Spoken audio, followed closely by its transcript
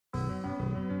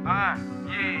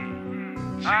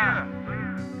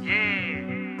Yeah.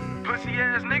 Pussy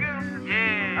ass nigga.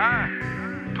 Yeah.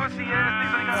 Pussy ass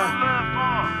niggas ain't got no love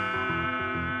for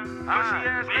him. Pussy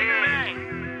ass nigga.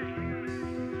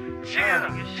 Chill.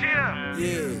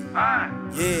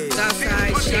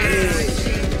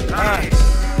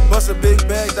 Bust a big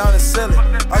bag down and sell it.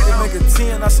 I can make a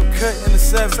 10, not some cut in the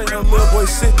 7. Ain't no little boy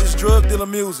shit, this drug dealer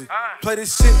music. Play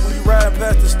this shit when you riding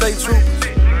past the state troopers.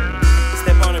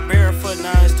 Step on the barefoot,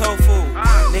 now it's tofu.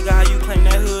 Nigga, how you claim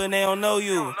that hood and they don't know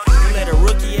you? You let a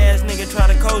rookie ass nigga try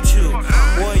to coach you.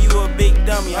 Boy, you a big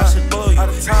dummy, I should blow you. Out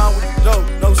of town with the dope,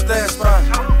 no stash spot.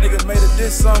 Nigga made a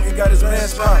diss song, he got his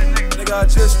ass popped. Nigga, I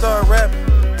just started rapping.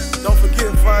 Don't forget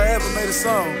if I ever made a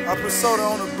song, I put soda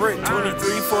on the brick.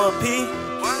 23 for a P?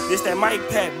 This that mic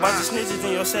pack, bunch of snitches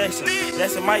in your section.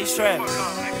 That's a mic strap.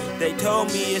 They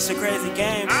told me it's a crazy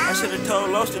game. I should've told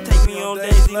Los to take me on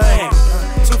Daisy Lane.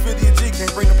 250 a G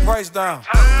can't bring the price down.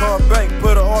 Call bank,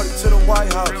 put an Audi to the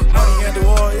White House. Money handle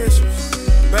all issues.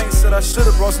 Bank said I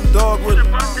should've brought some dog with me.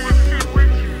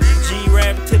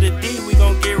 G-rap to the D, we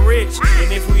gon' get rich.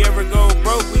 And if we ever go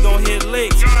broke, we gon' hit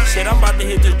licks. Shit, I'm about to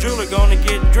hit the jeweler, gonna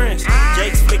get drenched.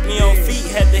 Jake's flicked me on feet,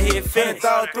 had to hit fence.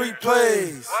 3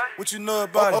 plays. What you know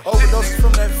about it? Overdoses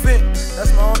from that fit.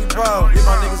 That's my only problem. If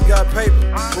my niggas got paper,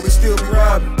 but we still be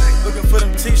robbing. Looking for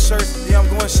them t-shirts, yeah, I'm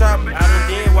going shopping. I done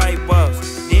did white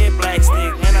buffs, did black stick,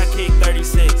 and I kicked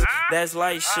 36. That's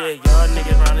light shit. Y'all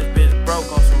niggas round this bitch broke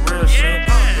on some real shit.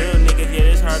 Real niggas,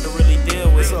 yeah, it's hard to really deal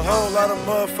with. It's a whole lot of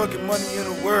motherfucking money in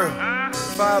the world.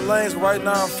 5 lanes, right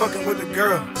now I'm fucking with the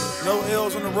girl. No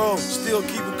L's on the road, still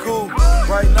keep it cool.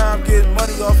 Right now I'm getting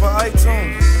money off of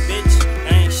iTunes. Bitch,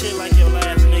 I ain't shit like your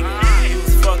last nigga. You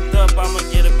was fucked up, I'ma